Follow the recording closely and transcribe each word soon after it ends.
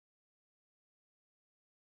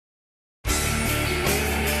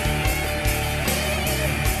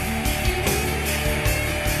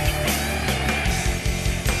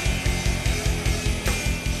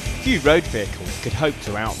Few road vehicles could hope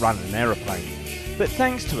to outrun an aeroplane, but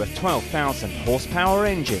thanks to a 12,000 horsepower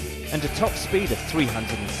engine and a top speed of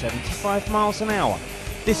 375 miles an hour,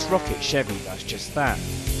 this rocket Chevy does just that.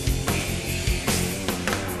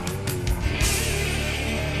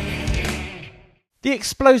 The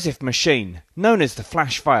explosive machine, known as the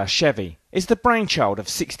Flash Fire Chevy, is the brainchild of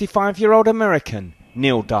 65-year-old American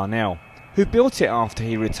Neal Darnell, who built it after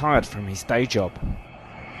he retired from his day job.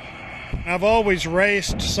 I've always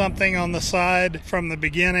raced something on the side from the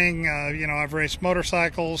beginning. I've raced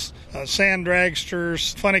motorcycles, sand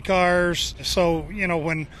dragsters, funny cars. So,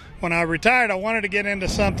 when I retired, I wanted to get into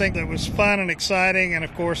something that was fun and exciting. And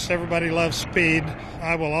of course, everybody loves speed.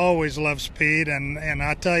 I will always love speed. And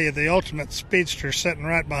I tell you, the ultimate speedster sitting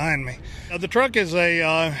right behind me. The truck is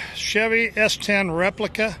a Chevy S10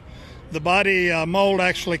 replica. The body mold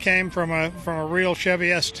actually came from a real Chevy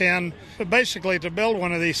S10. But basically, to build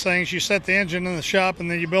one of these things, you set the engine in the shop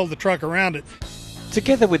and then you build the truck around it.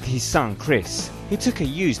 Together with his son Chris, he took a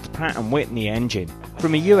used Pratt and Whitney engine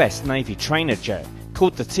from a US Navy trainer jet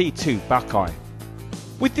called the T2 Buckeye.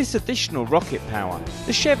 With this additional rocket power,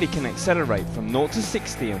 the Chevy can accelerate from 0 to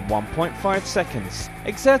 60 in 1.5 seconds,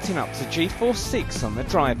 exerting up to G-force 6 on the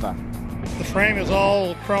driver. The frame is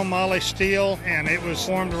all chrome moly steel, and it was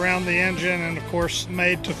formed around the engine and, of course,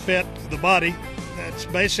 made to fit the body. It's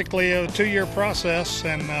basically a 2-year process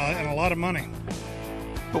and a lot of money.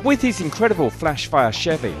 But with his incredible Flash Fire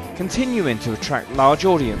Chevy continuing to attract large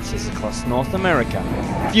audiences across North America,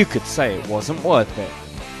 few could say it wasn't worth it.